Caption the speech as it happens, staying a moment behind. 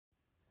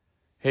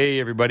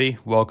Hey everybody,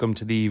 welcome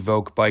to the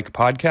Evoke Bike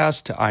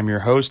Podcast. I'm your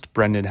host,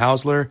 Brendan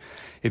Hausler.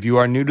 If you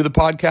are new to the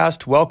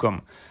podcast,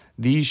 welcome.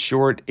 These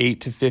short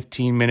 8 to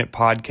 15 minute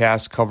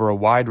podcasts cover a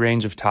wide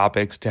range of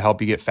topics to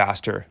help you get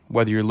faster.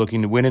 Whether you're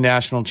looking to win a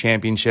national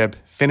championship,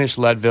 finish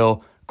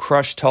Leadville,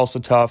 crush Tulsa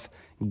Tough,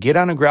 get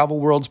on a Gravel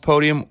Worlds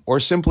podium, or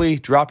simply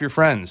drop your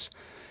friends.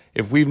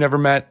 If we've never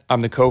met,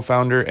 I'm the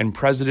co-founder and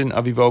president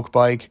of Evoke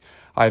Bike.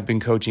 I've been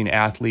coaching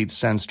athletes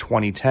since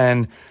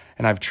 2010,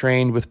 and I've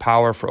trained with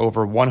Power for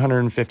over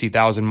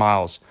 150,000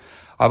 miles.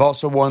 I've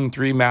also won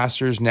 3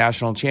 Masters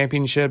National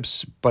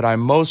Championships, but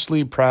I'm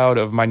mostly proud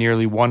of my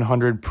nearly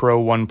 100 Pro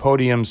 1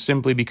 podiums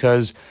simply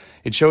because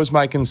it shows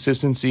my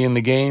consistency in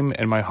the game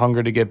and my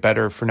hunger to get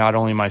better for not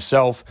only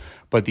myself,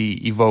 but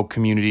the Evoke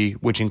community,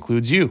 which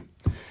includes you.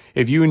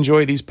 If you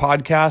enjoy these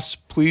podcasts,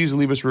 please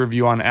leave us a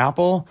review on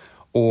Apple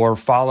or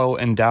follow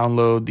and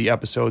download the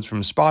episodes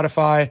from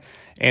Spotify.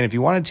 And if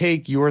you want to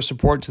take your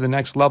support to the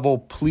next level,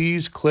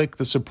 please click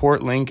the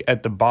support link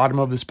at the bottom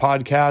of this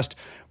podcast,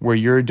 where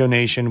your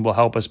donation will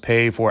help us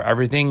pay for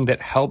everything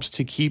that helps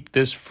to keep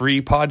this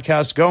free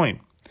podcast going.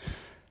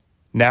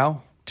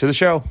 Now to the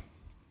show.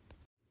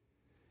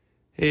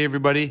 Hey,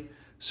 everybody.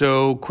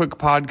 So quick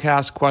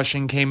podcast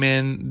question came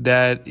in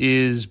that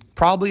is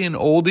probably an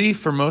oldie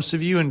for most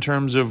of you in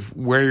terms of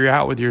where you're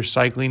at with your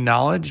cycling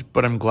knowledge,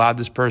 but I'm glad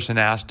this person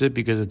asked it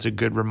because it's a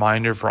good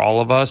reminder for all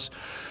of us,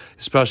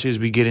 especially as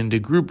we get into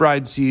group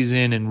ride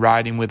season and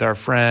riding with our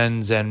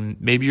friends. And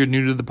maybe you're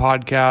new to the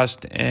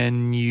podcast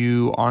and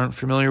you aren't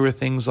familiar with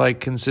things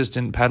like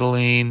consistent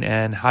pedaling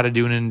and how to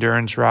do an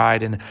endurance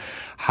ride and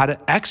how to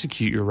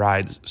execute your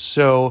rides.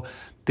 So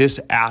this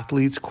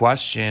athlete's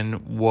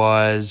question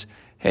was,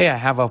 hey, I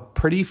have a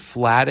pretty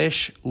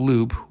flattish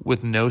loop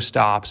with no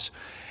stops,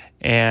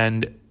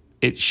 and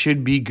it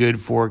should be good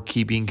for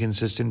keeping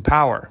consistent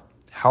power.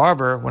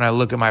 However, when I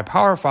look at my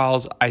power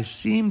files, I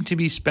seem to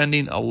be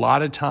spending a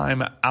lot of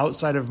time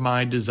outside of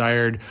my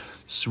desired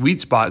sweet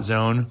spot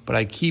zone, but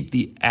I keep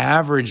the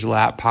average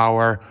lap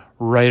power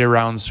right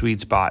around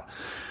sweet spot.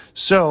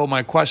 So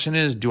my question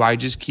is, do I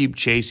just keep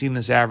chasing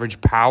this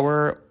average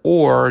power,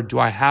 or do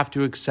I have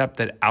to accept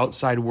that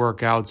outside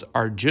workouts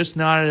are just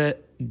not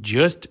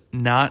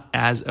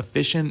as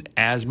efficient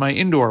as my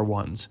indoor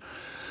ones?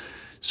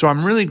 So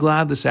I'm really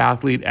glad this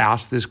athlete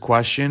asked this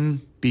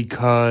question,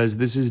 because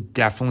this is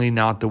definitely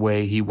not the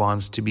way he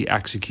wants to be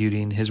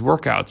executing his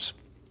workouts.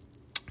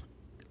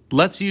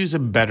 Let's use a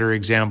better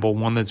example,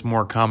 one that's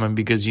more common,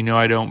 because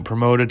I don't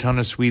promote a ton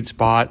of sweet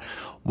spot.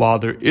 While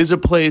there is a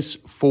place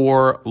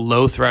for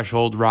low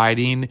threshold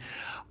riding,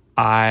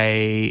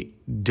 I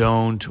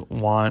don't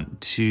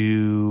want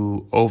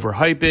to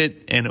overhype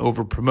it and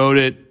overpromote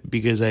it,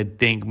 because I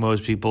think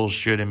most people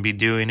shouldn't be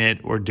doing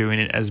it or doing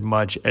it as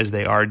much as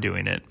they are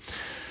doing it.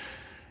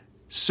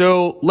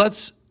 So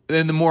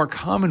then the more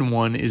common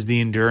one is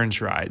the endurance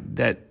ride.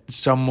 I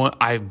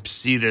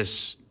see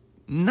this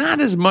not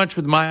as much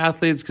with my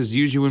athletes, because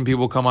usually when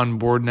people come on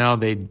board now,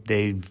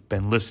 they've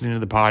been listening to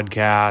the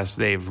podcast,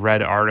 they've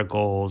read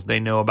articles, they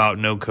know about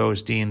no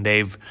coasting,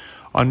 they've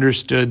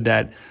understood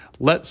that,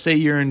 let's say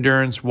your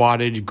endurance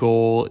wattage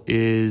goal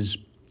is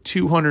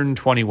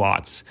 220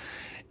 watts,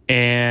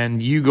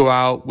 and you go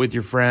out with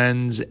your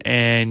friends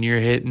and you're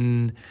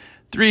hitting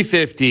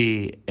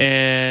 350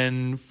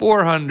 and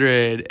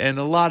 400 and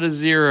a lot of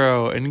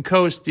zero and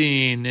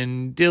coasting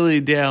and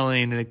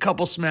dilly-dallying and a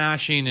couple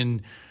smashing,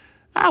 and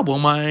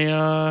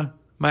my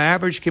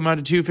average came out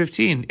to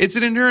 215. It's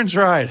an endurance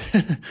ride.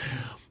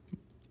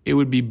 It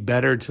would be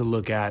better to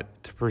look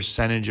at the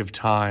percentage of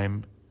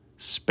time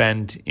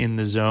spent in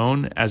the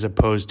zone as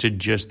opposed to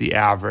just the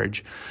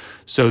average.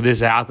 So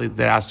this athlete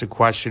that asked a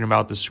question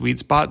about the sweet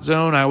spot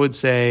zone, I would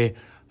say,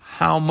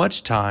 how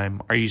much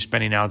time are you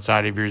spending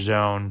outside of your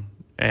zone?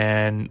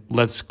 And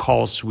let's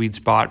call sweet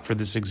spot for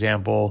this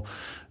example.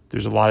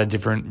 There's a lot of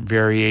different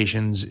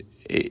variations.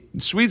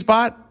 Sweet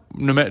spot,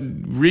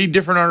 read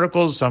different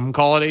articles. Some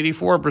call it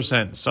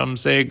 84%. Some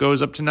say it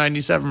goes up to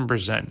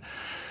 97%.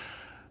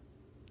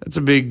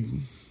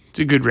 It's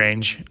a good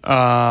range.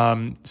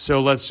 So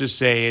let's just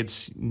say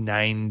it's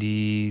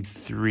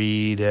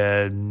 93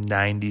 to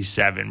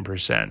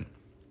 97%.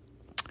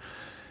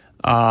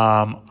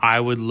 I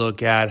would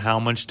look at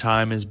how much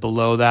time is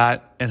below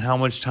that and how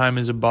much time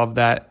is above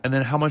that, and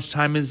then how much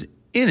time is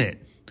in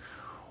it.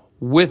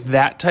 With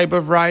that type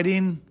of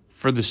riding,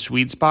 for the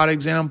sweet spot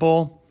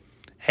example,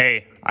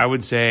 hey, I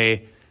would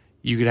say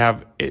you could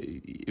have,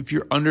 if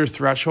you're under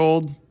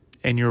threshold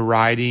and you're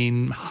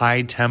riding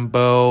high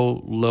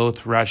tempo, low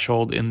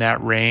threshold in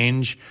that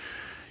range,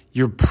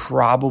 you're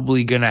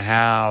probably going to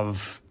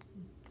have,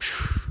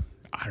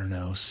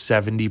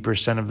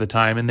 70% of the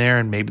time in there.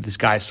 And maybe this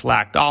guy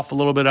slacked off a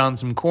little bit on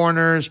some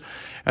corners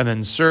and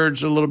then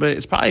surged a little bit.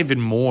 It's probably even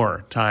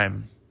more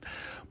time.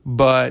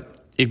 But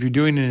if you're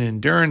doing an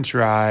endurance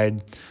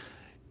ride,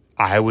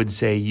 I would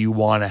say you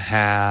want to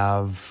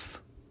have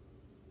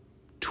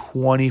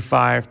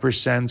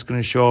 25% is going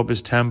to show up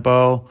as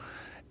tempo,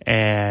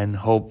 and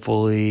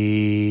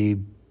hopefully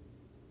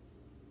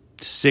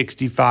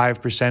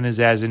 65% is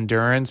as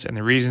endurance. And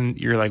the reason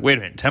you're like, wait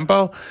a minute,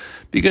 tempo?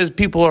 Because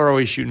people are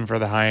always shooting for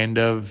the high end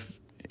of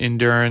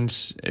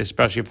endurance,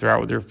 especially if they're out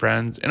with their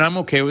friends. And I'm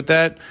okay with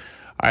that.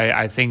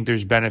 I think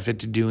there's benefit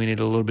to doing it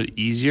a little bit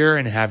easier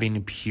and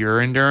having pure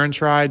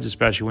endurance rides,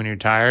 especially when you're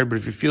tired. But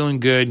if you're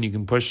feeling good and you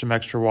can push some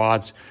extra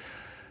watts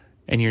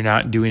and you're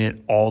not doing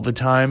it all the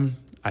time,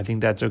 I think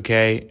that's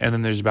okay. And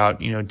then there's about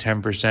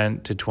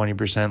 10% to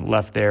 20%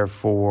 left there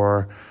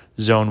for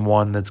zone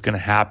 1 that's going to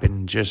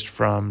happen just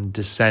from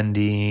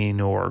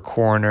descending or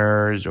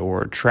corners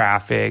or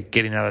traffic,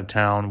 getting out of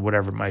town,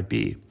 whatever it might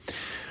be.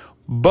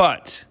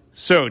 But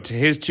so to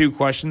his 2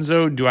 questions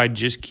though, do I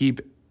just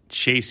keep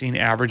chasing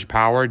average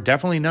power?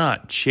 Definitely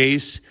not.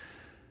 Chase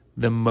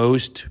the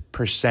most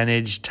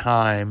percentage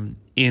time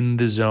in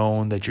the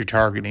zone that you're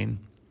targeting.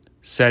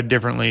 Said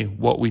differently,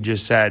 what we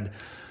just said,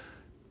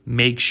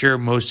 make sure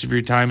most of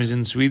your time is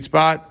in sweet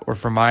spot, or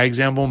for my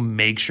example,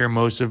 make sure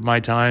most of my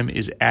time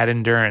is at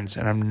endurance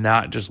and I'm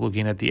not just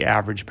looking at the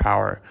average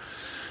power.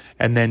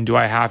 And then do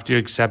I have to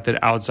accept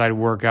that outside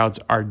workouts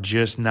are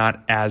just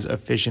not as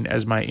efficient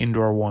as my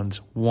indoor ones?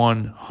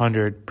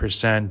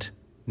 100%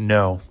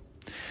 no.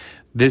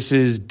 This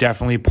is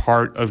definitely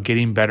part of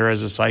getting better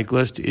as a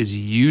cyclist, is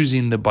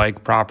using the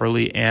bike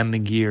properly and the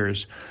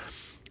gears.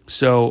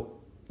 So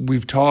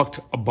we've talked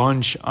a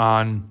bunch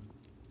on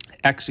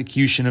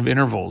execution of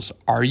intervals.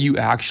 Are you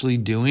actually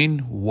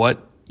doing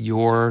what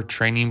your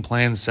training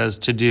plan says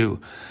to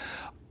do?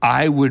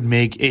 I would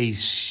make a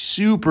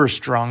super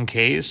strong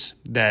case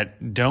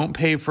that don't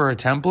pay for a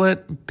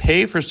template,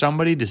 pay for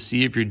somebody to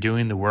see if you're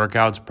doing the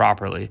workouts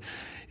properly.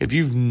 If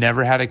you've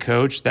never had a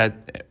coach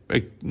that,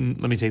 let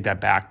me take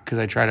that back because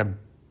I try to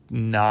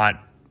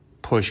not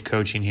push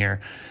coaching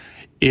here.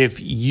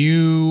 If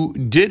you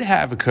did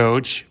have a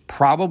coach,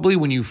 probably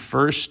when you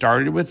first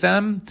started with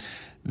them,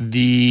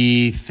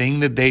 the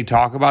thing that they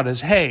talk about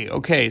is, hey,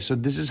 okay, so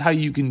this is how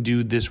you can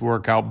do this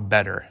workout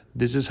better.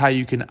 This is how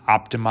you can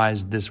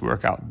optimize this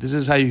workout. This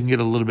is how you can get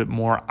a little bit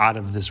more out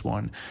of this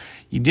one.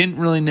 You didn't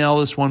really nail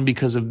this one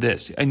because of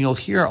this. And you'll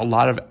hear a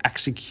lot of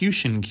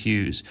execution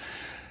cues.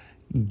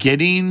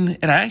 And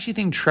I actually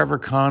think Trevor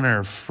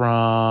Connor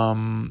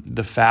from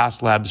the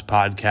Fast Labs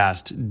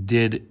podcast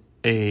did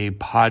a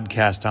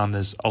podcast on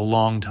this a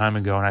long time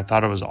ago, and I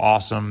thought it was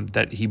awesome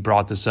that he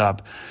brought this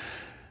up.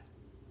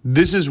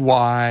 This is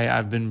why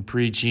I've been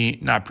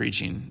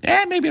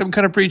maybe I'm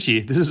kind of preachy.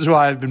 This is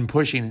why I've been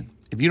pushing.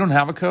 If you don't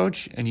have a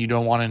coach and you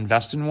don't want to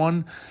invest in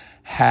one,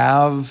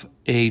 have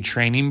a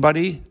training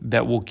buddy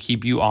that will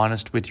keep you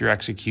honest with your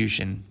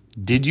execution.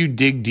 Did you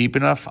dig deep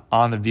enough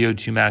on the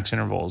VO2 max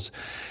intervals?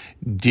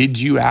 Did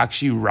you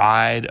actually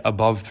ride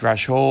above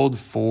threshold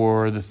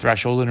for the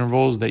threshold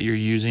intervals that you're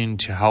using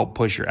to help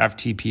push your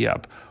FTP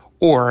up?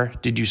 Or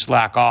did you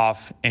slack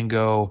off and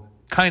go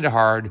kind of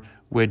hard,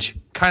 which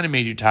kind of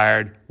made you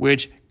tired,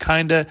 which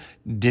kind of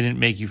didn't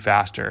make you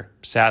faster?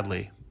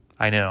 Sadly,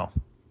 I know.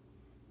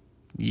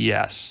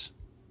 Yes,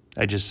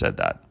 I just said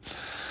that.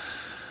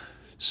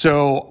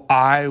 So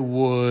I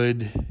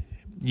would,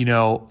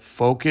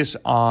 focus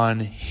on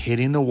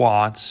hitting the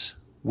watts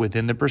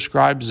within the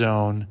prescribed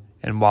zone.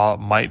 And while it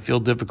might feel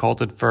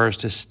difficult at first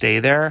to stay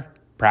there,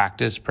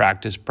 practice,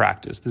 practice,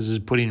 practice. This is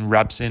putting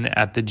reps in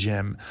at the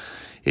gym.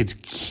 It's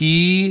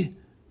key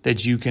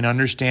that you can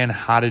understand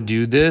how to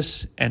do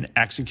this and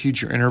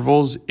execute your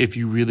intervals if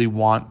you really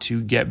want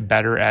to get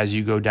better as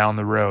you go down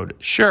the road.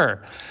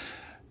 Sure,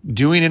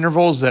 doing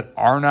intervals that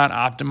are not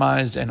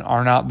optimized and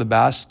are not the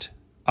best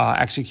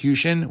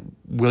execution,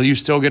 will you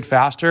still get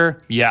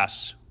faster?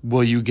 Yes.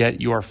 Will you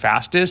get your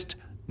fastest?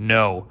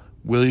 No.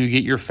 Will you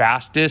get your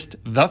fastest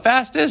the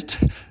fastest?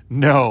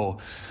 No.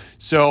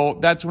 So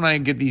that's when I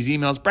get these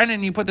emails.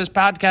 Brendan, you put this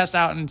podcast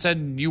out and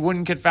said you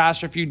wouldn't get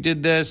faster if you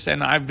did this,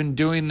 and I've been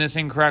doing this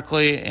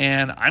incorrectly,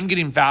 and I'm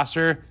getting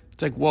faster.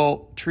 It's like,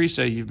 well,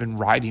 Teresa, you've been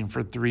riding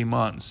for 3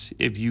 months.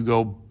 If you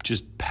go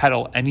just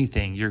pedal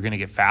anything, you're going to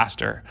get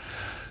faster.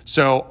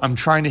 So I'm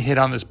trying to hit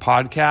on this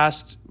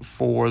podcast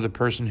for the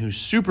person who's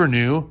super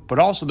new, but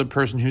also the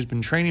person who's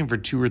been training for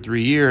 2 or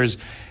 3 years.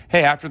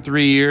 Hey, after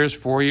 3 years,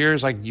 4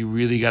 years, you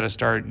really got to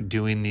start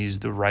doing these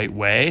the right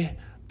way,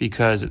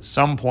 because at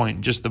some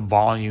point, just the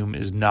volume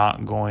is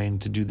not going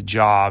to do the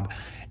job.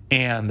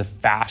 And the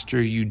faster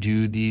you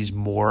do these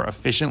more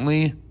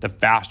efficiently, the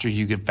faster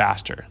you get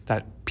faster.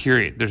 That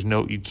period.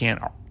 Somebody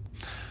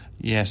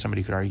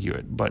could argue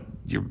it, but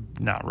you're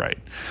not right.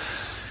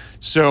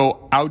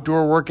 So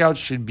outdoor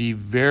workouts should be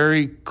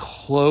very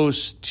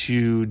close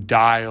to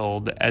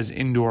dialed as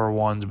indoor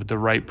ones with the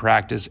right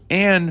practice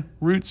and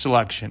route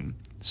selection.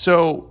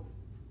 So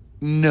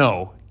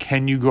no,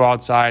 can you go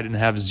outside and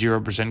have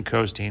 0%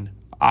 coasting?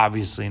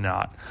 Obviously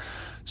not.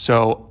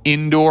 So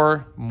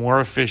indoor,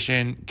 more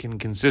efficient, can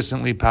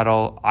consistently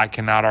pedal. I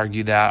cannot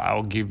argue that. I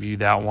will give you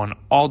that one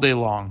all day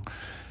long.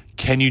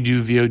 Can you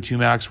do VO2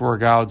 max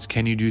workouts?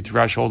 Can you do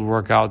threshold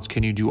workouts?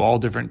 Can you do all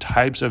different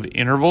types of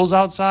intervals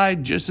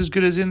outside just as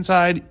good as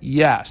inside?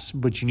 Yes,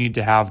 but you need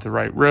to have the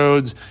right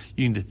roads.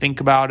 You need to think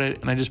about it.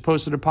 And I just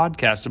posted a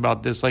podcast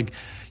about this.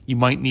 you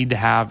might need to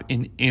have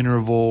an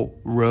interval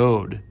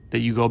road that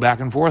you go back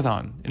and forth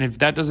on. And if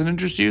that doesn't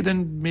interest you,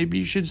 then maybe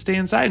you should stay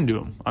inside and do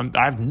them.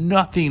 I have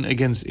nothing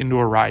against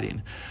indoor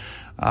riding.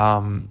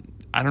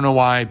 I don't know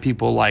why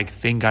people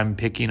think I'm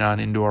picking on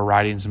indoor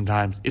riding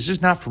sometimes. It's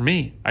just not for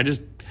me.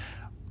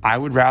 I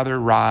would rather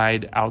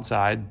ride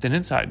outside than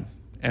inside.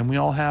 And we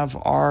all have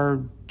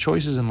our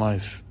choices in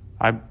life.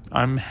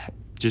 I'm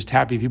just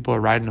happy people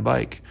are riding a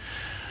bike.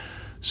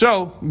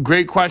 So,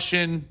 great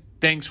question.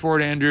 Thanks for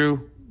it,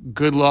 Andrew.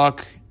 Good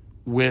luck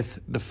with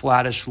the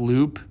flattish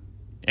loop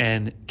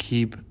and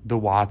keep the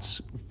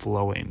watts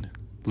flowing.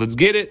 Let's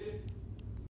get it.